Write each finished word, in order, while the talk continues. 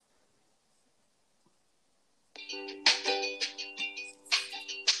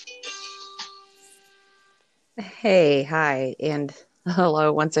Hey, hi, and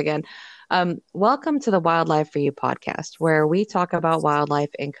hello once again. Welcome to the Wildlife for You podcast, where we talk about wildlife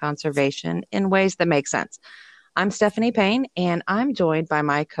and conservation in ways that make sense. I'm Stephanie Payne, and I'm joined by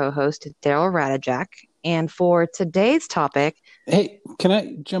my co-host Daryl Radijak. And for today's topic, Hey, can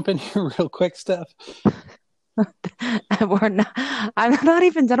I jump in here real quick, Steph? we're not, I'm not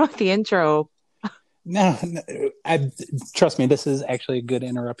even done with the intro. No, trust me, this is actually a good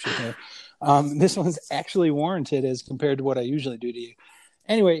interruption here. This one's actually warranted as compared to what I usually do to you.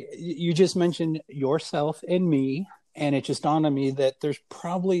 Anyway, you just mentioned yourself and me, and it just dawned on me that there's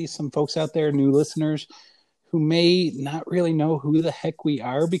probably some folks out there, new listeners, who may not really know who the heck we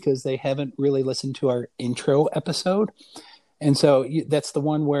are because they haven't really listened to our intro episode. And so that's the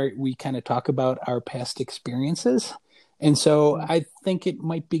one where we kind of talk about our past experiences. And so I think it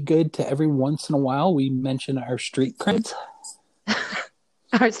might be good to every once in a while we mention our street creds.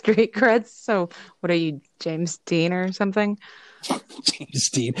 Our street creds. So, what are you, James Dean or something? James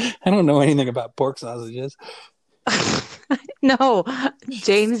Dean. I don't know anything about pork sausages. No,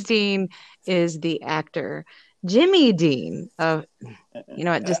 James Dean is the actor. Jimmy Dean. You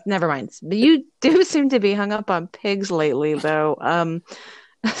know what? Just never mind. But you do seem to be hung up on pigs lately, though.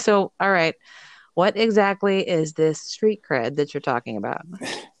 So all right, what exactly is this street cred that you're talking about?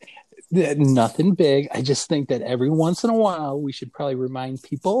 Nothing big. I just think that every once in a while we should probably remind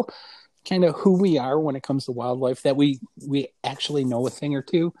people kind of who we are when it comes to wildlife, that we actually know a thing or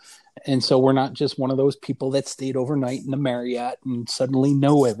two. And so we're not just one of those people that stayed overnight in the Marriott and suddenly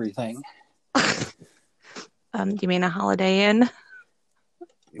know everything. You mean a Holiday Inn?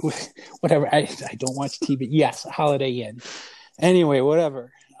 Whatever. I don't watch TV. Yes, Holiday Inn. Anyway,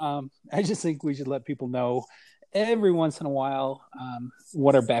 whatever. I just think we should let people know every once in a while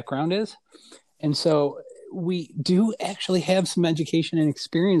what our background is. And so we do actually have some education and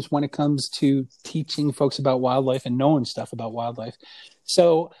experience when it comes to teaching folks about wildlife and knowing stuff about wildlife.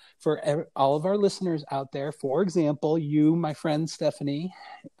 So for all of our listeners out there, for example, you, my friend Stephanie,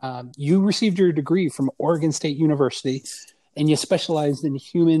 you received your degree from Oregon State University and you specialized in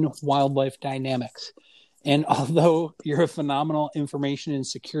human wildlife dynamics. And although you're a phenomenal information and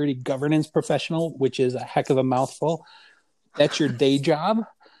security governance professional, which is a heck of a mouthful, that's your day job.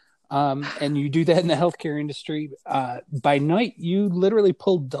 And you do that in the healthcare industry. By night, you literally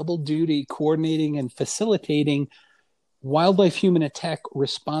pull double duty coordinating and facilitating wildlife human attack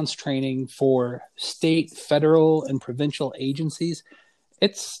response training for state, federal, and provincial agencies.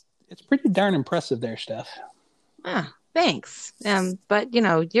 It's pretty darn impressive there, Steph. Ah, thanks. But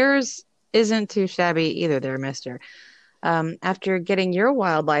yours isn't too shabby either there, mister. After getting your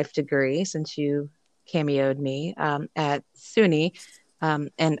wildlife degree, since you cameoed me at SUNY,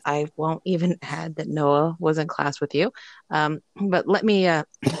 and I won't even add that Noah was in class with you. But let me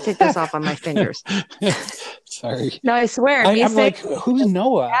take this off on my fingers. Sorry. No, I swear, me I'm saying like, who's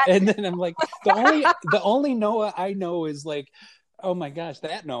Noah? And then I'm like, the only Noah I know is like, oh my gosh,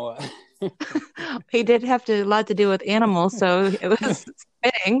 that Noah. he did have a lot to do with animals, so it was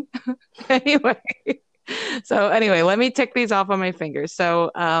fitting. Anyway, let me tick these off on my fingers.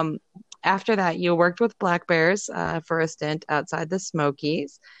 After that, you worked with black bears for a stint outside the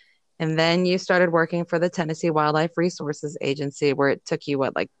Smokies. And then you started working for the Tennessee Wildlife Resources Agency, where it took you,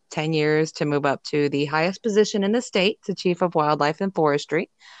 what, like 10 years to move up to the highest position in the state, to Chief of Wildlife and Forestry.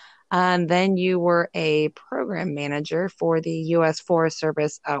 And then you were a program manager for the U.S. Forest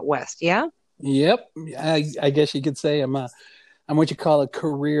Service out west. Yeah. Yep. I guess you could say I'm what you call a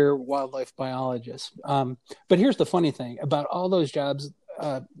career wildlife biologist. But here's the funny thing about all those jobs.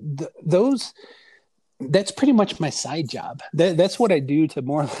 Those That's pretty much my side job. That's what I do to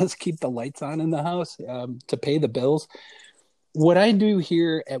more or less keep the lights on in the house, to pay the bills. What I do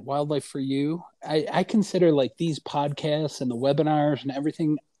here at Wildlife for You, I consider like these podcasts and the webinars and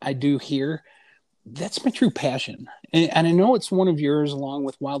everything I do here. That's my true passion, and I know it's one of yours, along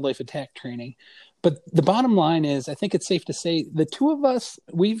with wildlife attack training. But the bottom line is, I think it's safe to say the two of us,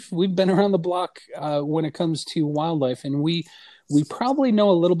 we've been around the block when it comes to wildlife, and we probably know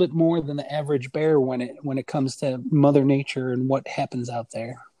a little bit more than the average bear when it comes to Mother Nature and what happens out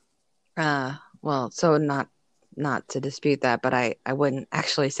there. Well, so not to dispute that, but I wouldn't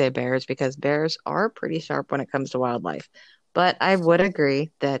actually say bears because bears are pretty sharp when it comes to wildlife. But I would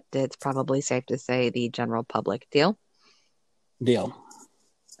agree that it's probably safe to say the general public deal. Deal.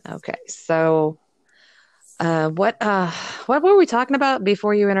 Okay, so what were we talking about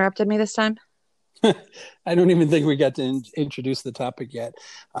before you interrupted me this time? I don't even think we got to introduce the topic yet.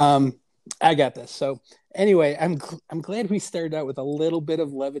 I got this. So anyway, I'm glad we started out with a little bit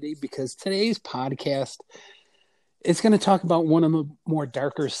of levity because today's podcast is going to talk about one of the more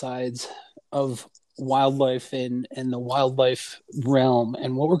darker sides of wildlife and the wildlife realm.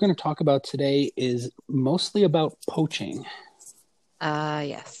 And what we're going to talk about today is mostly about poaching.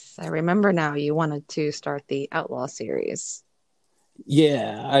 Yes, I remember now you wanted to start the Outlaw series.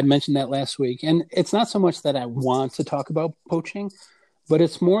 Yeah, I mentioned that last week. And it's not so much that I want to talk about poaching, but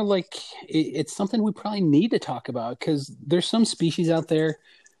it's more like it's something we probably need to talk about because there's some species out there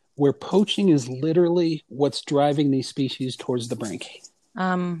where poaching is literally what's driving these species towards the brink.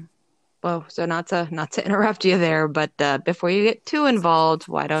 Um, well, so not to interrupt you there, but before you get too involved,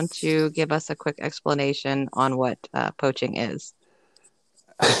 why don't you give us a quick explanation on what poaching is?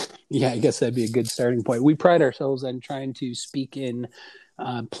 Yeah, I guess that'd be a good starting point. We pride ourselves on trying to speak in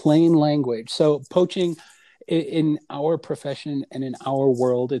plain language. So, poaching in our profession and in our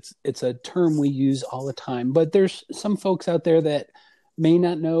world, it's a term we use all the time. But there's some folks out there that may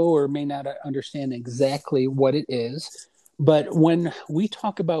not know or may not understand exactly what it is. But when we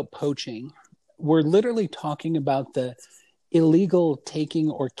talk about poaching, we're literally talking about the illegal taking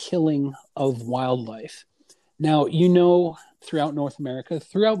or killing of wildlife. Now, throughout North America,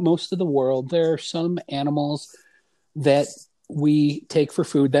 throughout most of the world, there are some animals that we take for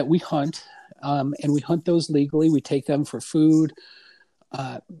food that we hunt, and we hunt those legally. We take them for food.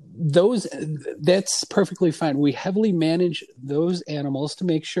 Those That's perfectly fine. We heavily manage those animals to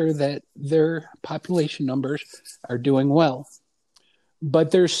make sure that their population numbers are doing well.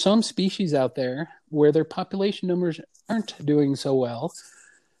 But there's some species out there where their population numbers aren't doing so well.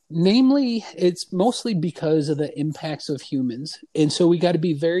 Namely, it's mostly because of the impacts of humans. And so we got to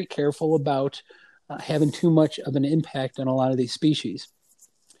be very careful about having too much of an impact on a lot of these species.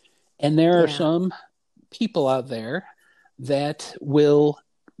 And there are Yeah. some people out there that will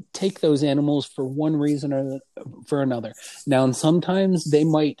take those animals for one reason or for another. Now, and sometimes they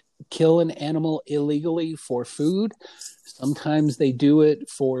might kill an animal illegally for food. Sometimes they do it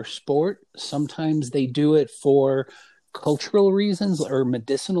for sport. Sometimes they do it for cultural reasons or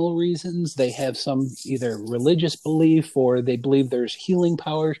medicinal reasons. They have some either religious belief or they believe there's healing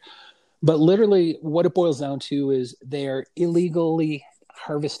powers. But literally, what it boils down to is they are illegally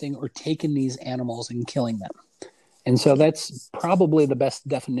harvesting or taking these animals and killing them. And so that's probably the best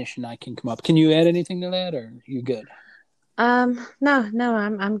definition I can come up. Can you add anything to that, or are you good? No,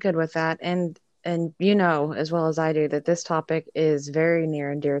 I'm good with that. And you know as well as I do that this topic is very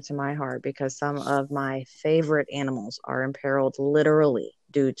near and dear to my heart because some of my favorite animals are imperiled literally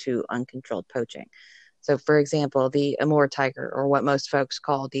due to uncontrolled poaching. So, for example, the Amur tiger, or what most folks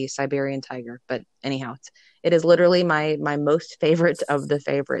call the Siberian tiger, but anyhow, it is literally my most favorite of the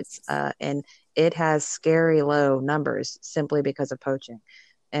favorites, and it has scary low numbers simply because of poaching.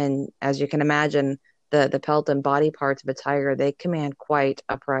 And as you can imagine, the pelt and body parts of a tiger, they command quite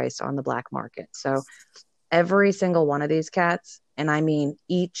a price on the black market. So every single one of these cats, and I mean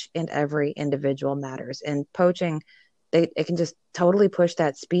each and every individual matters. And poaching, it can just totally push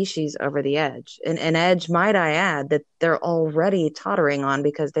that species over the edge. And an edge, might I add, that they're already tottering on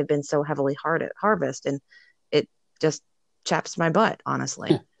because they've been so heavily hard at harvest. And it just chaps my butt,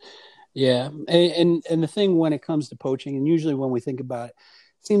 honestly. Yeah, and the thing when it comes to poaching, and usually when we think about it,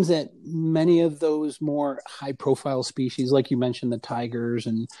 it seems that many of those more high profile species, like you mentioned, the tigers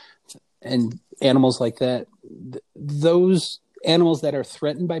and animals like that, those animals that are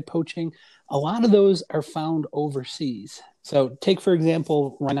threatened by poaching, a lot of those are found overseas. So take for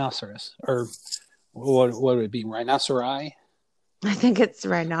example rhinoceros, or what would it be, rhinoceri? I think it's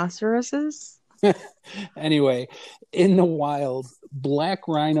rhinoceroses. Anyway, in the wild, black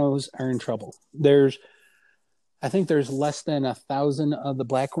rhinos are in trouble. I think there's less than 1,000 of the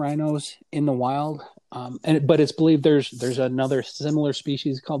black rhinos in the wild, but it's believed there's another similar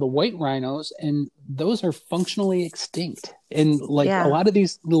species called the white rhinos, and those are functionally extinct. And like Yeah. a lot of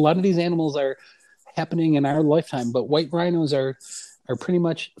these animals are happening in our lifetime, but white rhinos are pretty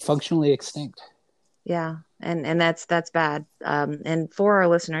much functionally extinct. Yeah, and that's bad. And for our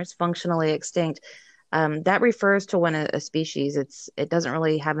listeners, functionally extinct, that refers to when a species it doesn't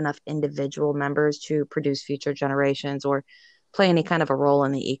really have enough individual members to produce future generations or play any kind of a role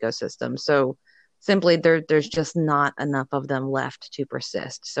in the ecosystem. So simply there's just not enough of them left to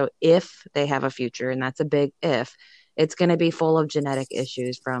persist. So if they have a future, and that's a big if, it's going to be full of genetic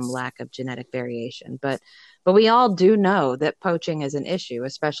issues from lack of genetic variation. But we all do know that poaching is an issue,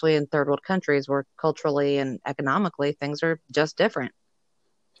 especially in third world countries where culturally and economically things are just different.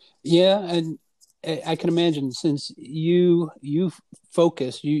 Yeah, and I can imagine since you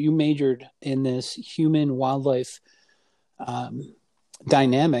majored in this human wildlife um,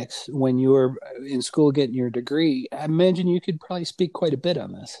 dynamics when you were in school getting your degree. I imagine you could probably speak quite a bit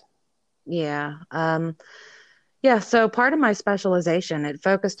on this. Yeah. Yeah, so part of my specialization, it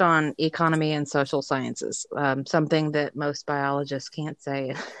focused on economy and social sciences, something that most biologists can't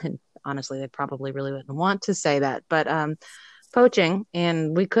say. And honestly, they probably really wouldn't want to say that. But poaching,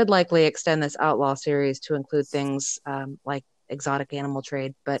 and we could likely extend this outlaw series to include things like exotic animal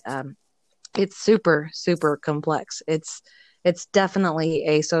trade, but it's super, super complex. It's definitely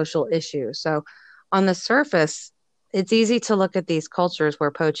a social issue. So on the surface, it's easy to look at these cultures where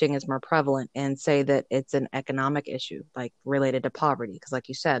poaching is more prevalent and say that it's an economic issue, like related to poverty, because like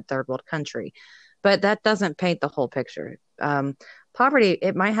you said, third world country. But that doesn't paint the whole picture. Poverty,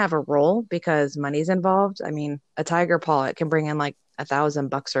 it might have a role because money's involved. I mean, a tiger paw, it can bring in like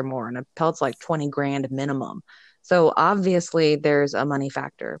 $1,000 or more, and a pelt's like 20 grand minimum. So obviously there's a money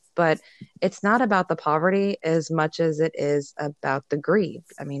factor, but it's not about the poverty as much as it is about the greed.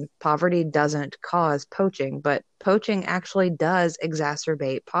 I mean, poverty doesn't cause poaching, but poaching actually does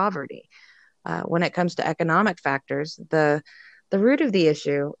exacerbate poverty. When it comes to economic factors, the root of the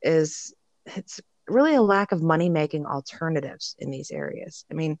issue is it's really a lack of money making alternatives in these areas.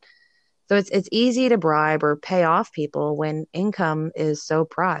 I mean, so it's easy to bribe or pay off people when income is so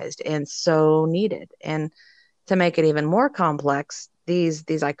prized and so needed. And to make it even more complex, these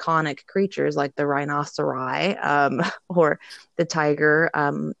iconic creatures like the rhinoceri or the tiger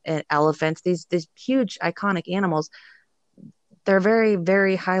and elephants, these huge iconic animals, they're very,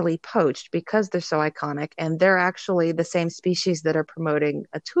 very highly poached because they're so iconic, and they're actually the same species that are promoting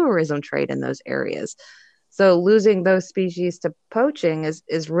a tourism trade in those areas. So losing those species to poaching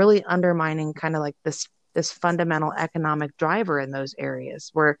is really undermining kind of like this fundamental economic driver in those areas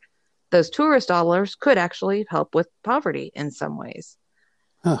where those tourist dollars could actually help with poverty in some ways.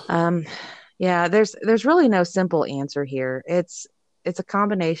 Huh. Um, yeah, there's really no simple answer here. It's a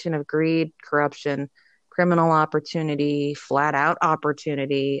combination of greed, corruption, criminal opportunity, flat out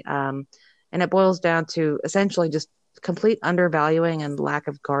opportunity, and it boils down to essentially just complete undervaluing and lack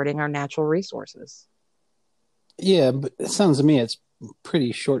of guarding our natural resources. Yeah, but it sounds to me it's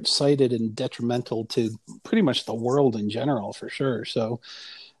pretty short-sighted and detrimental to pretty much the world in general, for sure. So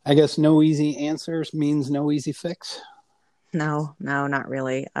I guess no easy answers means no easy fix. No, no, not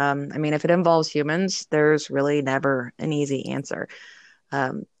really. I mean, if it involves humans, there's really never an easy answer.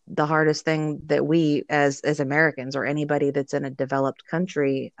 The hardest thing that we as Americans or anybody that's in a developed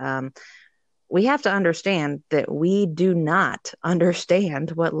country, we have to understand that we do not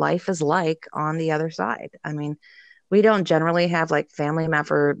understand what life is like on the other side. I mean, we don't generally have like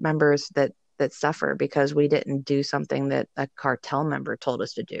members that suffer because we didn't do something that a cartel member told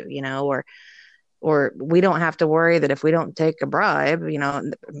us to do, or we don't have to worry that if we don't take a bribe,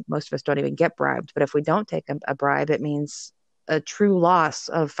 most of us don't even get bribed, but if we don't take a bribe, it means a true loss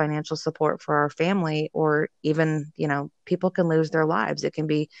of financial support for our family, or even, people can lose their lives. It can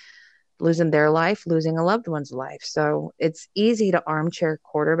be losing their life, losing a loved one's life. So it's easy to armchair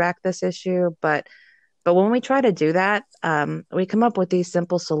quarterback this issue, but when we try to do that, we come up with these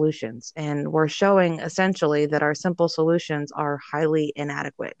simple solutions, and we're showing essentially that our simple solutions are highly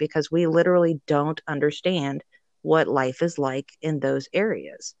inadequate because we literally don't understand what life is like in those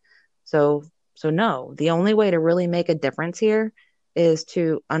areas. So, so no, the only way to really make a difference here is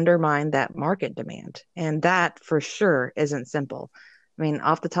to undermine that market demand, and that for sure isn't simple. I mean,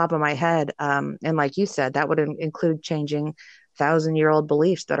 off the top of my head, and like you said, that would include changing thousand-year-old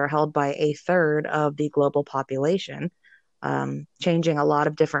beliefs that are held by a third of the global population, changing a lot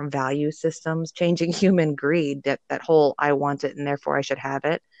of different value systems, changing human greed, that whole I want it and therefore I should have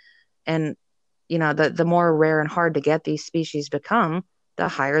it. And the more rare and hard to get these species become, the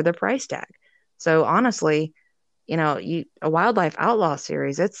higher the price tag. So honestly, a wildlife outlaw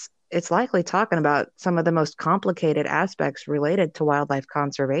series, it's likely talking about some of the most complicated aspects related to wildlife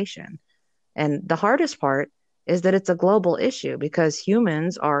conservation. And the hardest part is that it's a global issue because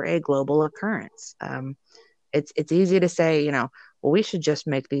humans are a global occurrence. It's easy to say, well, we should just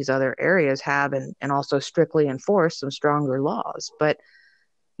make these other areas have and also strictly enforce some stronger laws. But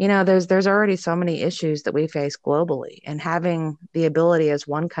there's already so many issues that we face globally, and having the ability as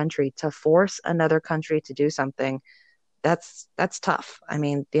one country to force another country to do something, that's tough. I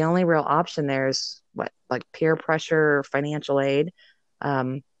mean, the only real option there is what, like peer pressure or financial aid.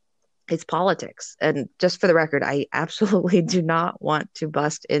 It's politics. And just for the record, I absolutely do not want to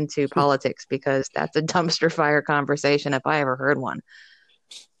bust into politics because that's a dumpster fire conversation if I ever heard one.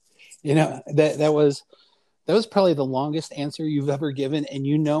 That was probably the longest answer you've ever given, and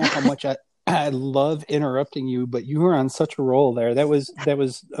you know how much I love interrupting you, but you were on such a roll there. That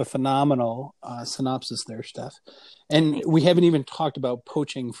was a phenomenal synopsis there, Steph. And we haven't even talked about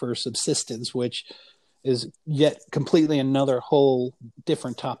poaching for subsistence, which is yet completely another whole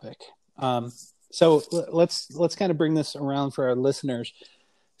different topic. So let's kind of bring this around for our listeners.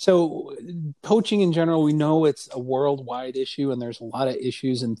 So poaching in general, we know it's a worldwide issue, and there's a lot of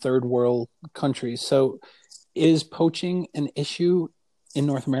issues in third world countries. So is poaching an issue in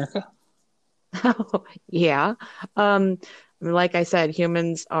North America? Yeah. Um, like I said,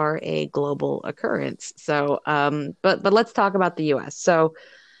 humans are a global occurrence. So, but let's talk about the US. So,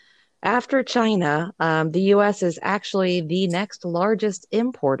 after China, the US is actually the next largest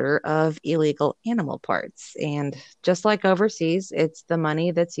importer of illegal animal parts. And just like overseas, it's the money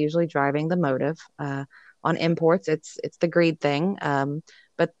that's usually driving the motive. On imports, it's the greed thing.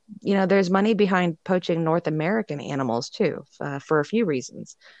 But there's money behind poaching North American animals too, for a few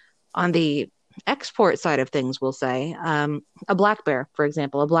reasons. On the export side of things, we'll say a black bear, for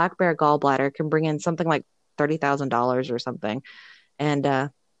example, a black bear gallbladder can bring in something like $30,000 or something. And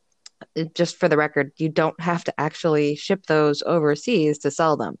just for the record, you don't have to actually ship those overseas to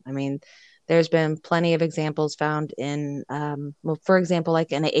sell them. I mean, there's been plenty of examples found in, well, for example,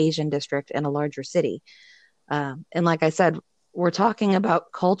 like in an Asian district in a larger city. And like I said, we're talking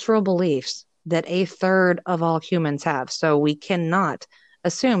about cultural beliefs that a third of all humans have. So we cannot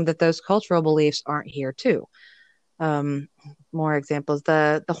assume that those cultural beliefs aren't here too. Um, More examples: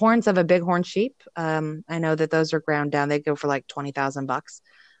 the horns of a bighorn sheep. I know that those are ground down. They go for like 20,000 bucks.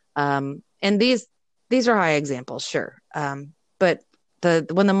 And these are high examples, sure. But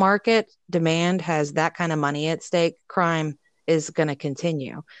when the market demand has that kind of money at stake, crime is going to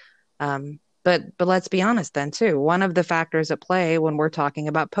continue. But let's be honest then too. One of the factors at play when we're talking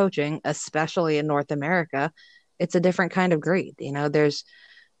about poaching, especially in North America, it's a different kind of greed.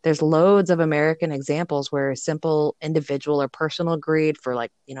 There's loads of American examples where simple individual or personal greed for,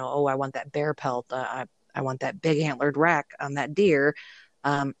 like, oh, I want that bear pelt, I want that big antlered rack on that deer.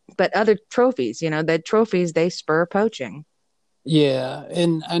 But other trophies, the trophies, they spur poaching. Yeah,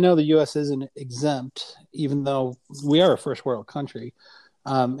 and I know the U.S. isn't exempt, even though we are a first world country,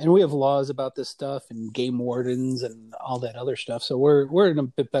 and we have laws about this stuff and game wardens and all that other stuff. So we're in a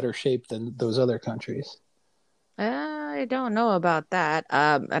bit better shape than those other countries. I don't know about that.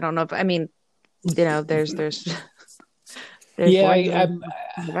 I don't know if I mean, there's there's Yeah, ways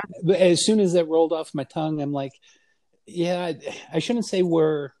of as soon as that rolled off my tongue, I'm like, yeah, I shouldn't say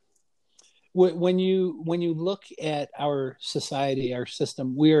when you look at our society, our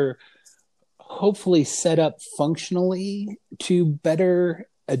system, we're hopefully set up functionally to better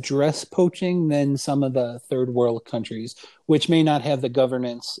address poaching than some of the third world countries, which may not have the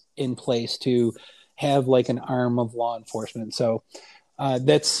governance in place to have like an arm of law enforcement. So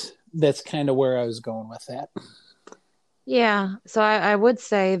that's kind of where I was going with that. Yeah. So I would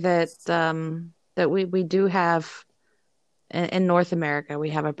say that we do have in North America, we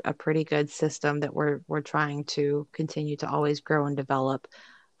have a pretty good system that we're trying to continue to always grow and develop.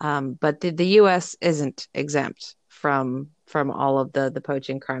 But the U.S. isn't exempt from all of the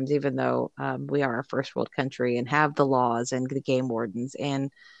poaching crimes, even though we are a first world country and have the laws and the game wardens. And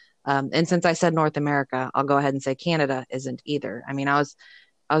since I said North America, I'll go ahead and say Canada isn't either. I mean, I was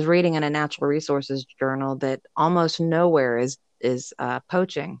reading in a natural resources journal that almost nowhere is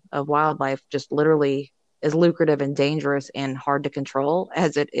poaching of wildlife just literally as lucrative and dangerous and hard to control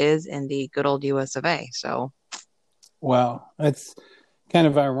as it is in the good old US of A. So, Wow, that's kind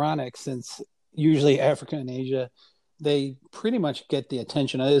of ironic since usually Africa and Asia, they pretty much get the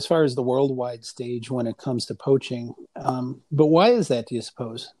attention as far as the worldwide stage when it comes to poaching. But why is that, do you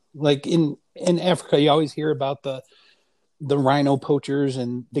suppose? Like in Africa, you always hear about the rhino poachers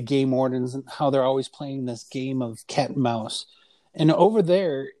and the game wardens and how they're always playing this game of cat and mouse. And over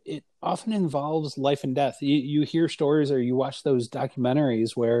there, it often involves life and death. You hear stories or you watch those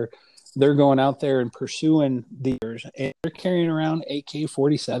documentaries where they're going out there and pursuing deers and they're carrying around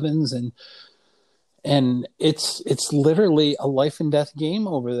AK-47s and it's literally a life and death game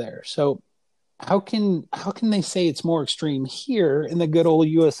over there. So how can they say it's more extreme here in the good old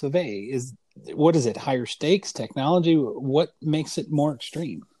US of A? What is it? Higher stakes, technology? What makes it more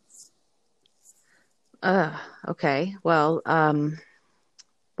extreme? okay. Well,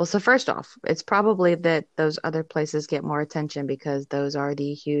 so first off, it's probably that those other places get more attention because those are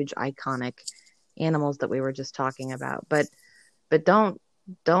the huge iconic animals that we were just talking about. But don't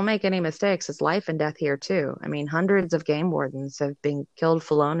make any mistakes. It's life and death here too. I mean, hundreds of game wardens have been killed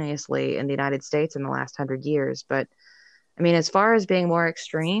feloniously in the United States in the last 100 years. But I mean, as far as being more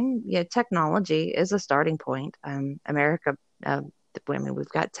extreme, yeah, technology is a starting point. America, I mean, we've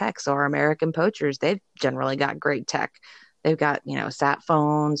got tech, so our American poachers, they've generally got great tech. They've got, sat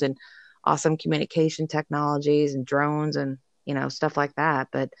phones and awesome communication technologies and drones and, stuff like that.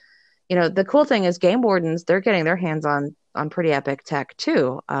 But, the cool thing is game wardens, they're getting their hands on pretty epic tech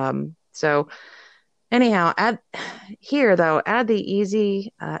too. So Anyhow, add here though, add the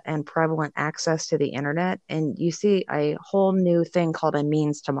easy and prevalent access to the internet, and you see a whole new thing called a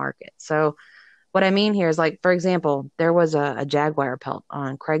means to market. So, what I mean here is like, for example, there was a Jaguar pelt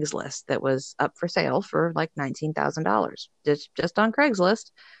on Craigslist that was up for sale for like $19,000 just on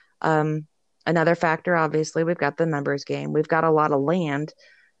Craigslist. Um, Another factor, obviously, we've got the numbers game. We've got a lot of land,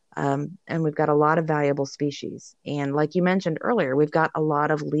 and we've got a lot of valuable species. And like you mentioned earlier, we've got a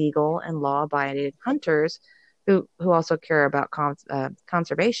lot of legal and law-abiding hunters who also care about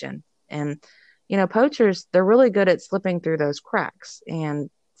conservation. And poachers, they're really good at slipping through those cracks.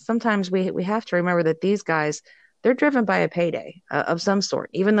 And sometimes we have to remember that these guys, they're driven by a payday of some sort.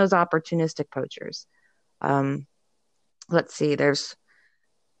 Even those opportunistic poachers. Um, let's see, there's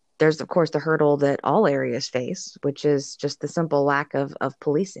of course the hurdle that all areas face, which is just the simple lack of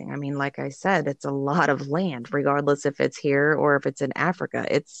policing. I mean, like I said, it's a lot of land, regardless if it's here or if it's in Africa.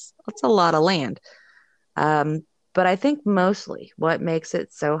 It's a lot of land. Um, but I think mostly what makes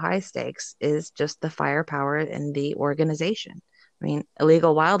it so high stakes is just the firepower and the organization. I mean,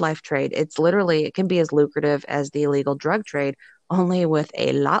 illegal wildlife trade, it can be as lucrative as the illegal drug trade, only with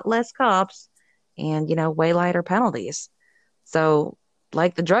a lot less cops and, way lighter penalties. So,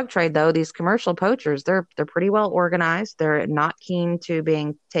 like the drug trade, though, these commercial poachers, they're pretty well organized. They're not keen to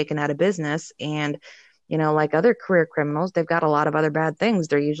being taken out of business, and like other career criminals, they've got a lot of other bad things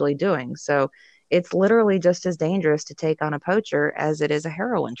they're usually doing. So it's literally just as dangerous to take on a poacher as it is a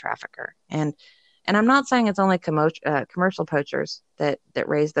heroin trafficker. And I'm not saying it's only commercial poachers that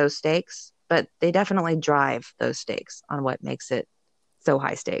raise those stakes, but they definitely drive those stakes on what makes it so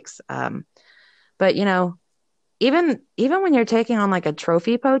high stakes. But even when you're taking on like a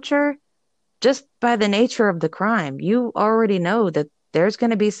trophy poacher, just by the nature of the crime, you already know that there's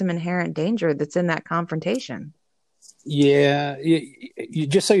going to be some inherent danger that's in that confrontation. Yeah,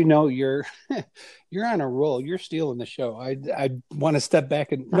 just so you know, you're you're on a roll. You're stealing the show. I want to step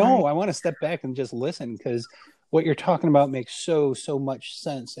back and no, Sorry. I want to step back and just listen because what you're talking about makes so much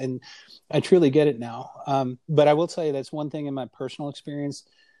sense, and I truly get it now. But I will tell you that's one thing in my personal experience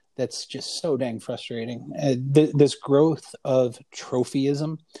that's just so dang frustrating. This growth of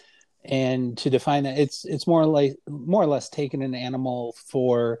trophyism, and to define that, it's more or less taking an animal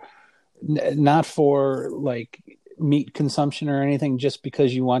for not for like meat consumption or anything, just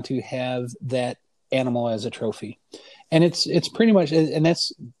because you want to have that animal as a trophy. And it's pretty much, and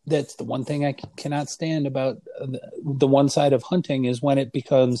that's the one thing I cannot stand about the one side of hunting is when it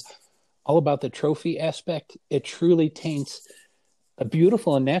becomes all about the trophy aspect. It truly taints a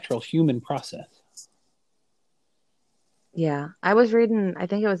beautiful and natural human process. Yeah, I was reading, I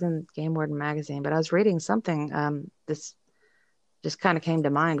think it was in Game Warden magazine, but I was reading something. This just kind of came to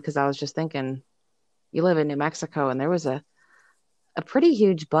mind because I was just thinking, you live in New Mexico, and there was a pretty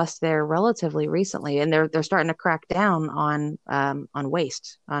huge bust there relatively recently, and they're starting to crack down on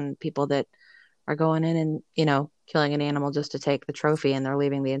waste, on people that are going in and killing an animal just to take the trophy, and they're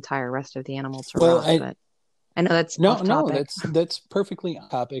leaving the entire rest of the animal to Well, rot. But I know that's no, off no, topic. that's perfectly on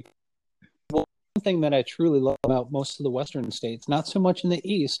topic. Well, one thing that I truly love about most of the Western states, not so much in the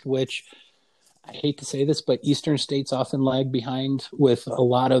East, which I hate to say this, but Eastern states often lag behind with a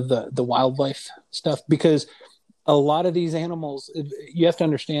lot of the wildlife stuff because a lot of these animals, you have to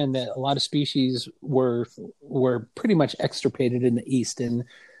understand that a lot of species were pretty much extirpated in the East, and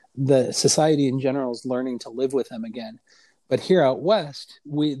the society in general is learning to live with them again. But here out west,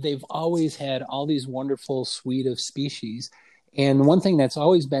 they've always had all these wonderful suite of species. And one thing that's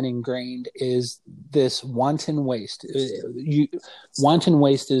always been ingrained is this wanton waste. Wanton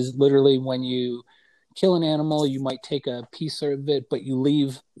waste is literally when you kill an animal, you might take a piece of it, but you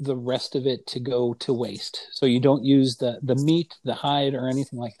leave the rest of it to go to waste. So you don't use the meat, the hide, or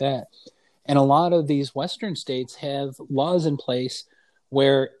anything like that. And a lot of these Western states have laws in place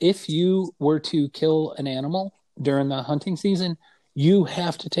where if you were to kill an animal during the hunting season, you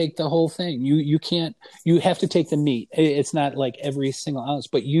have to take the whole thing. You can't. You have to take the meat. It's not like every single ounce,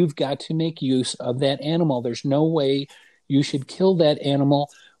 but you've got to make use of that animal. There's no way you should kill that animal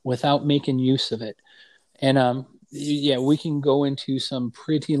without making use of it. And yeah, we can go into some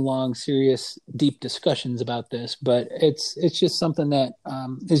pretty long, serious, deep discussions about this, but it's just something that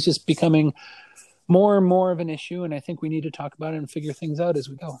is just becoming more and more of an issue, and I think we need to talk about it and figure things out as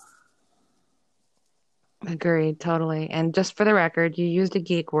we go. Agreed, totally. And just for the record, you used a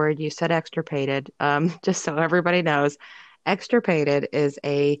geek word. You said extirpated. Just so everybody knows, extirpated is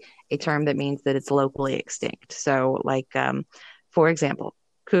a term that means that it's locally extinct. So, like, for example,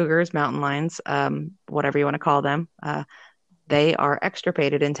 cougars, mountain lions, whatever you want to call them, they are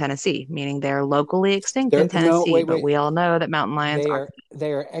extirpated in Tennessee, meaning they're locally extinct in No, Tennessee. wait, But wait. we all know that mountain lions They aren't. are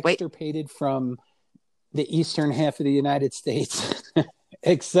they are Wait, extirpated from the eastern half of the United States,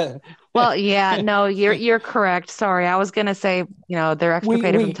 except Well, yeah, no, you're correct. Sorry, I was gonna say, they're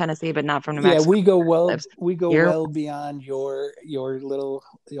extirpated from we Tennessee, but not from New yeah Mexico. Lives. we go You're well beyond your little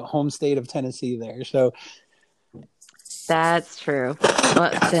home state of Tennessee there. So That's true.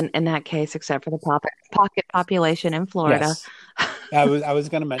 Well, then in that case, except for the pocket population in Florida. yes, I was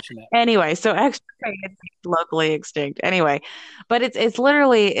going to mention that. Anyway, so extirpated means locally extinct. Anyway, but it's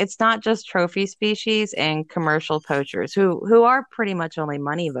literally it's not just trophy species and commercial poachers who are pretty much only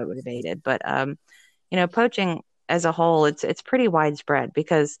money motivated, but poaching as a whole, it's pretty widespread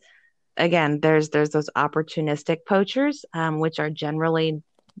because again, there's those opportunistic poachers, which are generally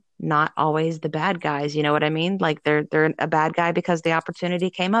not always the bad guys. You know what I mean? Like they're a bad guy because the opportunity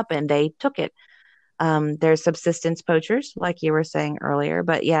came up and they took it. There's subsistence poachers, like you were saying earlier.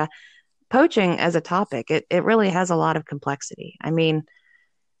 But yeah, poaching as a topic, it really has a lot of complexity. I mean,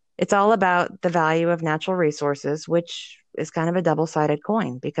 it's all about the value of natural resources, which is kind of a double-sided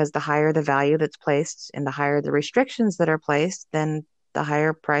coin because the higher the value that's placed and the higher the restrictions that are placed, then the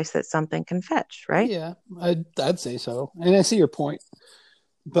higher price that something can fetch, right? Yeah, I'd say so, and I see your point.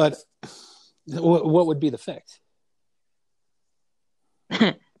 But what would be the fix?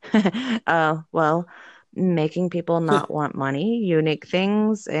 Well, making people not want money, unique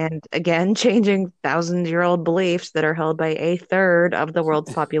things, and again, changing thousand-year-old beliefs that are held by a third of the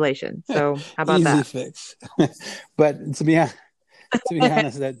world's population. So, how about Easy that? fix. But to be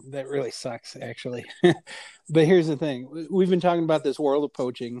honest, that really sucks, actually. But here's the thing: we've been talking about this world of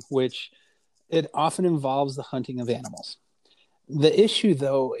poaching, which it often involves the hunting of animals. The issue,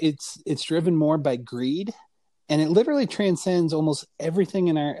 though, it's driven more by greed, and it literally transcends almost everything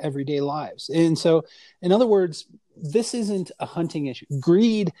in our everyday lives. And so, in other words, this isn't a hunting issue.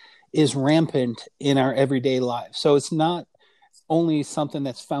 Greed is rampant in our everyday lives. So it's not only something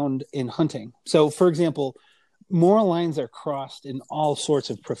that's found in hunting. So, for example, moral lines are crossed in all sorts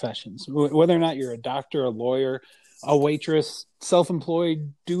of professions, whether or not you're a doctor, a lawyer, a waitress,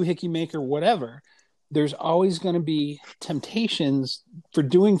 self-employed, doohickey maker, whatever. There's always going to be temptations for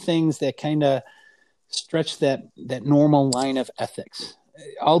doing things that kind of stretch that normal line of ethics,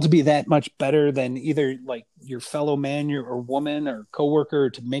 all to be that much better than either like your fellow man or woman or coworker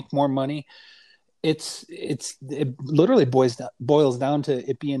to make more money. It literally boils down to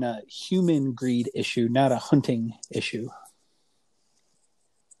it being a human greed issue, not a hunting issue.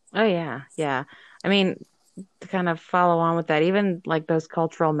 Oh yeah, yeah. I mean, to kind of follow on with that, even like those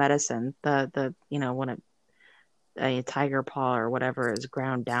cultural medicine, the when a tiger paw or whatever is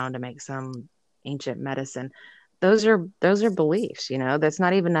ground down to make some ancient medicine, those are beliefs. That's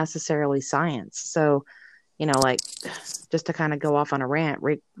not even necessarily science. So, like just to kind of go off on a rant,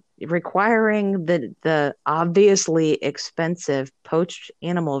 requiring the obviously expensive poached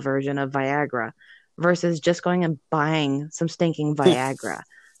animal version of Viagra versus just going and buying some stinking Viagra.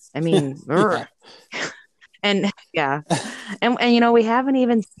 I mean, Yeah. and yeah, and we haven't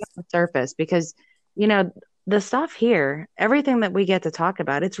even seen the surface because the stuff here, everything that we get to talk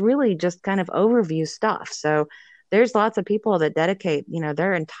about, it's really just kind of overview stuff. So there's lots of people that dedicate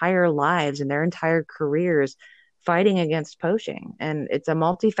their entire lives and their entire careers fighting against poaching, and it's a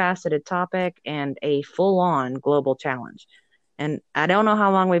multifaceted topic and a full-on global challenge. And I don't know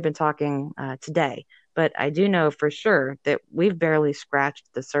how long we've been talking today, but I do know for sure that we've barely scratched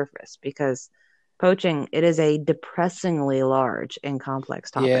the surface because poaching, it is a depressingly large and complex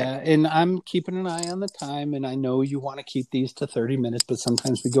topic. Yeah, and I'm keeping an eye on the time, and I know you want to keep these to 30 minutes, but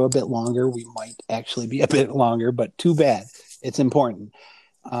sometimes we go a bit longer. We might actually be a bit longer, but too bad. It's important.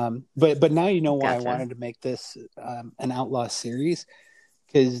 But now you know why Gotcha. I wanted to make this an outlaw series,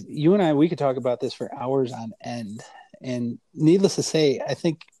 because you and I, we could talk about this for hours on end. And needless to say, I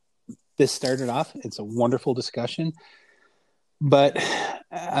think this started off, it's a wonderful discussion. But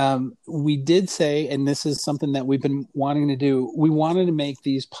we did say, and this is something that we've been wanting to do, we wanted to make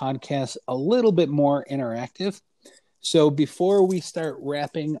these podcasts a little bit more interactive. So before we start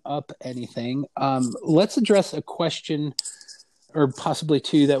wrapping up anything, let's address a question or possibly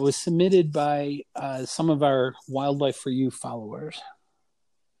two that was submitted by some of our Wildlife for You followers.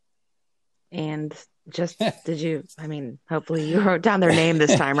 And just hopefully you wrote down their name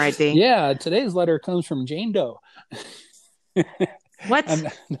this time, right, Dee? Yeah, today's letter comes from Jane Doe. What?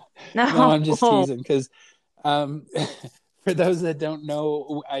 No, I'm just teasing because for those that don't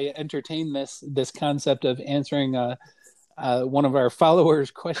know, I entertained this concept of answering one of our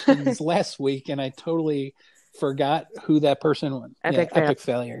followers' questions last week, and I totally forgot who that person was. Epic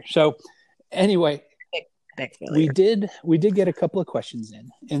failure. So anyway, we did get a couple of questions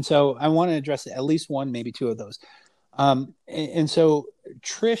in, and so I want to address at least one, maybe two of those. And so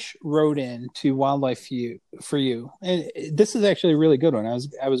Trish wrote in to Wildlife for You, and this is actually a really good one.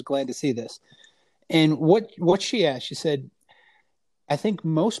 I was glad to see this. And what she asked, she said, I think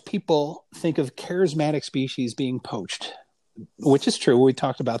most people think of charismatic species being poached, which is true. We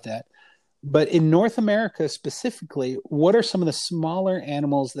talked about that. But in North America specifically, what are some of the smaller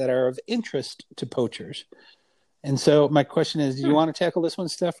animals that are of interest to poachers? And so my question is, do you want to tackle this one,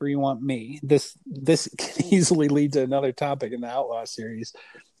 Steph, or you want me? This can easily lead to another topic in the Outlaw series,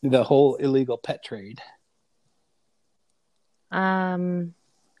 the whole illegal pet trade.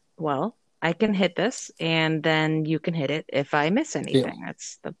 Well, I can hit this and then you can hit it if I miss anything. Yeah.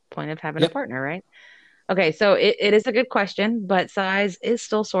 That's the point of having a partner, right? Okay, so it is a good question, but size is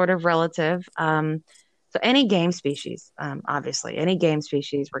still sort of relative. So any game species, obviously, any game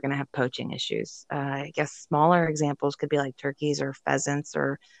species, we're going to have poaching issues. I guess smaller examples could be like turkeys or pheasants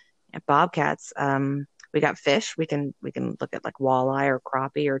or bobcats. We got fish. We can look at like walleye or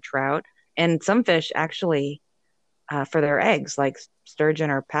crappie or trout, and some fish actually for their eggs, like sturgeon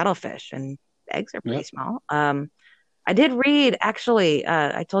or paddlefish, and eggs are pretty small. I did read, actually,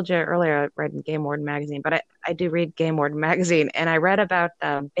 I told you earlier I read in Game Warden magazine, but I do read Game Warden magazine, and I read about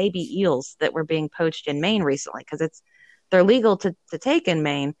baby eels that were being poached in Maine recently because they're legal to take in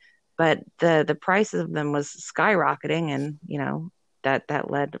Maine, but the price of them was skyrocketing, and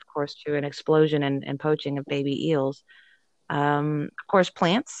that led, of course, to an explosion in poaching of baby eels. Of course,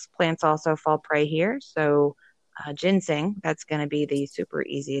 plants also fall prey here, so ginseng, that's going to be the super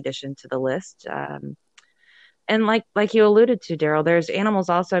easy addition to the list. And like you alluded to, Daryl, there's animals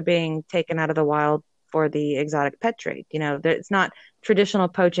also being taken out of the wild for the exotic pet trade. It's not traditional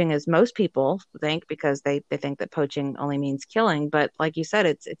poaching as most people think, because they think that poaching only means killing. But like you said,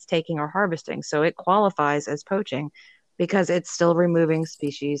 it's taking or harvesting. So it qualifies as poaching because it's still removing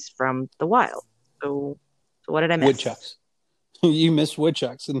species from the wild. So what did I miss? Woodchucks. You missed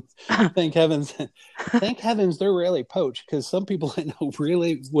woodchucks, and thank heavens they're rarely poached, because some people I know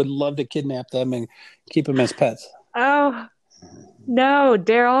really would love to kidnap them and keep them as pets. Oh no,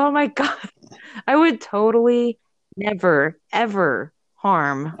 Daryl! Oh my God, I would totally never ever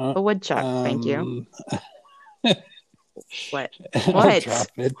harm a woodchuck. Thank you. What? I'll drop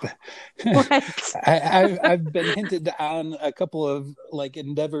it. What? I've been hinted on a couple of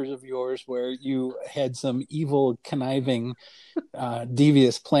endeavors of yours where you had some evil, conniving,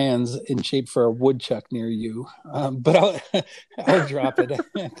 devious plans in shape for a woodchuck near you. But I'll drop it.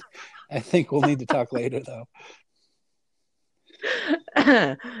 I think we'll need to talk later, though.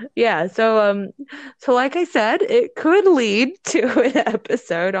 Yeah, so like I said, it could lead to an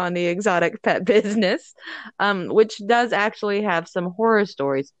episode on the exotic pet business, which does actually have some horror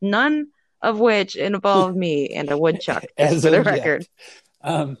stories, none of which involve me and a woodchuck, just for the record.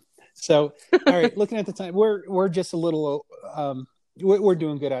 So, all right, looking at the time, we're just a little we're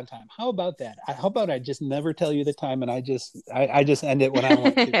doing good on time. How about that? How about I just never tell you the time, and I just end it when I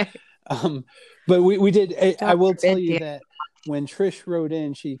want to. But we did. I will tell you that when Trish wrote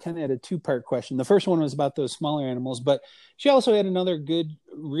in, she kind of had a two-part question. The first one was about those smaller animals, but she also had another good,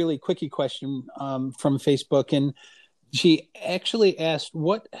 really quickie question from Facebook, and she actually asked,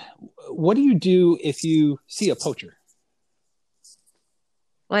 "What do you do if you see a poacher?"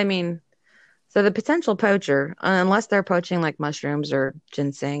 Well, I mean, so the potential poacher, unless they're poaching like mushrooms or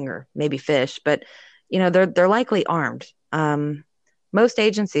ginseng or maybe fish, but they're likely armed. Most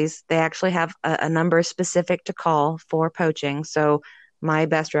agencies, they actually have a number specific to call for poaching. So my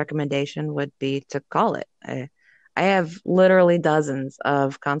best recommendation would be to call it. I have literally dozens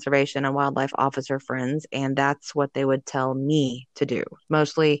of conservation and wildlife officer friends, and that's what they would tell me to do.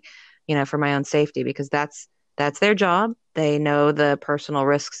 Mostly, for my own safety, because that's their job. They know the personal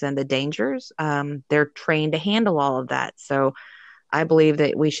risks and the dangers. They're trained to handle all of that. So I believe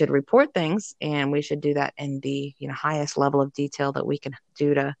that we should report things, and we should do that in the highest level of detail that we can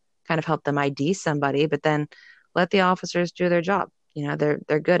do to kind of help them ID somebody, but then let the officers do their job.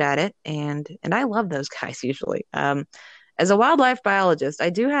 They're good at it, and I love those guys usually. As a wildlife biologist, I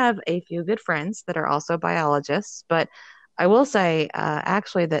do have a few good friends that are also biologists, but I will say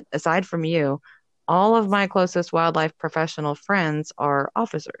actually that aside from you, all of my closest wildlife professional friends are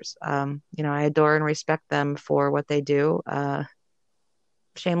officers. I adore and respect them for what they do.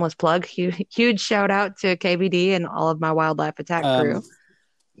 Shameless plug, huge shout out to KVD and all of my wildlife attack crew.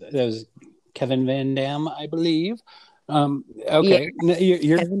 That was Kevin Van Dam, I believe. Okay, yeah.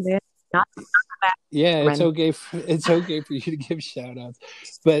 you're Kevin Van, not yeah, it's okay for you to give shout outs,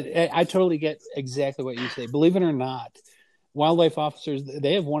 but I totally get exactly what you say. Believe it or not, wildlife officers,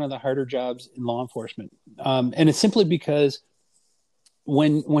 they have one of the harder jobs in law enforcement, and it's simply because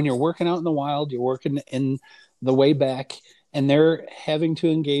when you're working out in the wild, you're working in the way back, and they're having to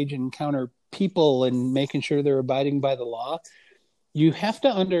engage and encounter people and making sure they're abiding by the law, you have to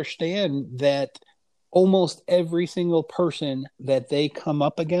understand that almost every single person that they come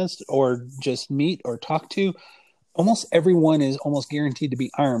up against or just meet or talk to, almost everyone is almost guaranteed to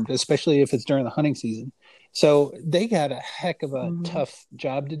be armed, especially if it's during the hunting season. So they got a heck of a tough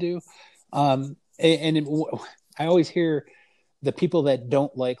job to do. I always hear the people that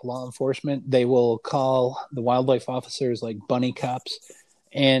don't like law enforcement, they will call the wildlife officers like bunny cops.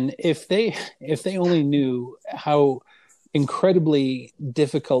 And if they only knew how incredibly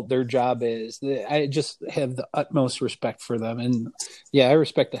difficult their job is, I just have the utmost respect for them. And yeah, I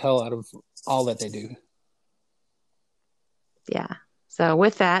respect the hell out of all that they do. Yeah. So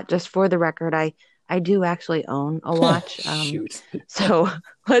with that, just for the record, I do actually own a watch. Shoot. So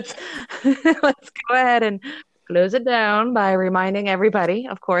let's go ahead and close it down by reminding everybody,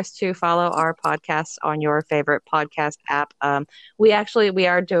 of course, to follow our podcast on your favorite podcast app. We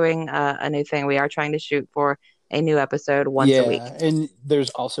are doing a new thing. We are trying to shoot for a new episode once a week. Yeah, and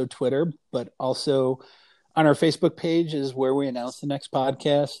there's also Twitter, but also on our Facebook page is where we announce the next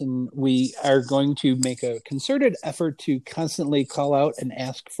podcast, and we are going to make a concerted effort to constantly call out and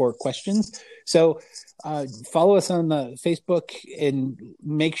ask for questions. So follow us on the Facebook and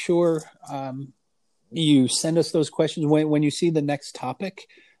make sure you send us those questions when you see the next topic.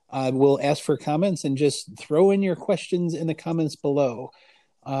 We'll ask for comments and just throw in your questions in the comments below.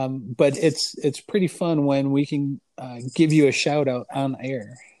 But it's pretty fun when we can give you a shout out on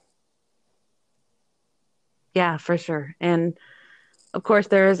air. Yeah, for sure. And of course,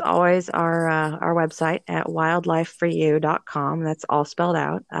 there is always our website at wildlifeforyou.com. That's all spelled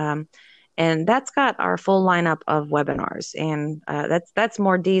out. And that's got our full lineup of webinars. And that's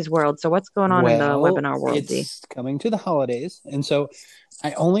more Dee's world. So what's going on in the webinar world, Dee? It's coming to the holidays. And so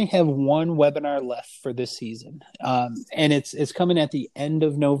I only have one webinar left for this season. And it's coming at the end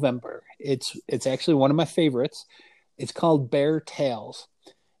of November. It's actually one of my favorites. It's called Bear Tales.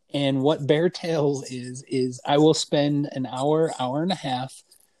 And what Bear Tales is I will spend an hour and a half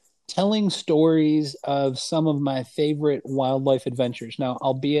telling stories of some of my favorite wildlife adventures. Now,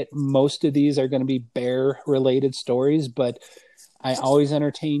 albeit most of these are going to be bear-related stories, but I always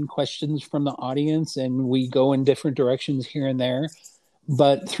entertain questions from the audience, and we go in different directions here and there.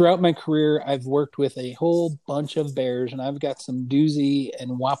 But throughout my career, I've worked with a whole bunch of bears, and I've got some doozy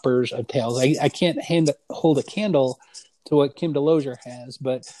and whoppers of tales. I can't hold a candle to what Kim Delosier has,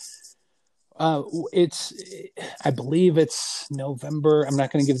 but I believe it's November. I'm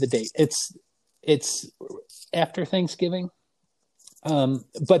not going to give the date. It's after Thanksgiving.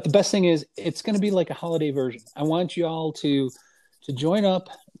 But the best thing is it's going to be like a holiday version. I want you all to join up,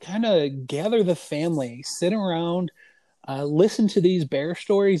 kind of gather the family, sit around, listen to these bear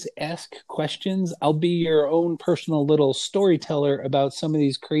stories, ask questions. I'll be your own personal little storyteller about some of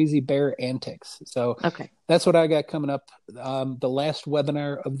these crazy bear antics. So That's what I got coming up, the last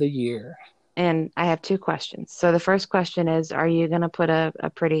webinar of the year. And I have two questions. So the first question is, are you going to put a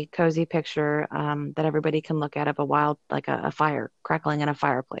pretty cozy picture that everybody can look at of a wild, like a fire crackling in a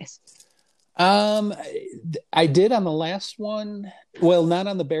fireplace? I did on the last one. Well, not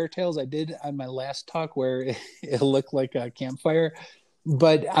on the Bear Tales. I did on my last talk where it looked like a campfire.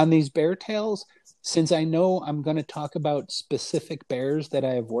 But on these Bear Tales, since I know I'm going to talk about specific bears that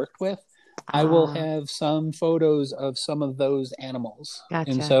I have worked with, I will have some photos of some of those animals.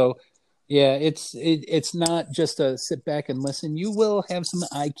 Gotcha. And so, yeah, it's not just a sit back and listen. You will have some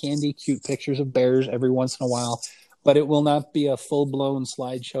eye candy, cute pictures of bears every once in a while, but it will not be a full blown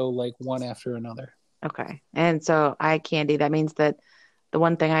slideshow like one after another. Okay. And so eye candy, that means that the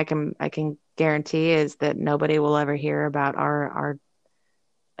one thing I can guarantee is that nobody will ever hear about our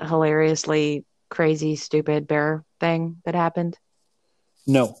hilariously crazy, stupid bear thing that happened.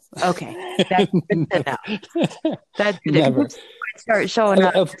 No. Okay. That's good to know. That's good to know. Start showing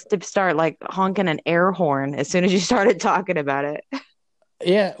up to start like honking an air horn as soon as you started talking about it.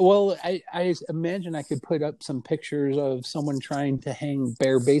 Yeah, well, I imagine I could put up some pictures of someone trying to hang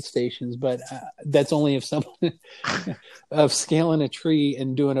bear bait stations, but that's only if someone of scaling a tree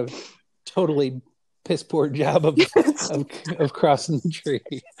and doing a totally piss poor job of crossing the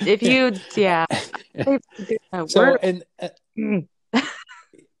tree. If you, yeah. So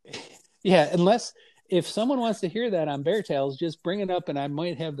yeah, unless if someone wants to hear that on Bear Tales, just bring it up, and I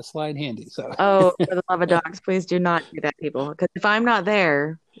might have the slide handy. So, for the love of dogs, please do not do that, people. Because if I'm not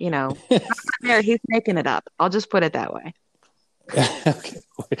there, if I'm not there, he's making it up. I'll just put it that way. Okay.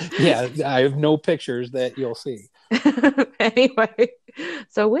 Yeah, I have no pictures that you'll see. Anyway,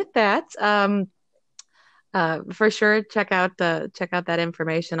 so with that, For sure, check out that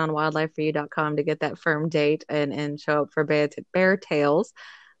information on wildlifeforyou.com to get that firm date and show up for Bear Tales.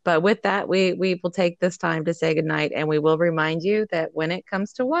 But with that, we will take this time to say goodnight, and we will remind you that when it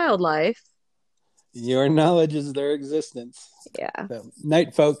comes to wildlife, your knowledge is their existence. yeah, So,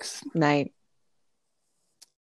 night, folks. night.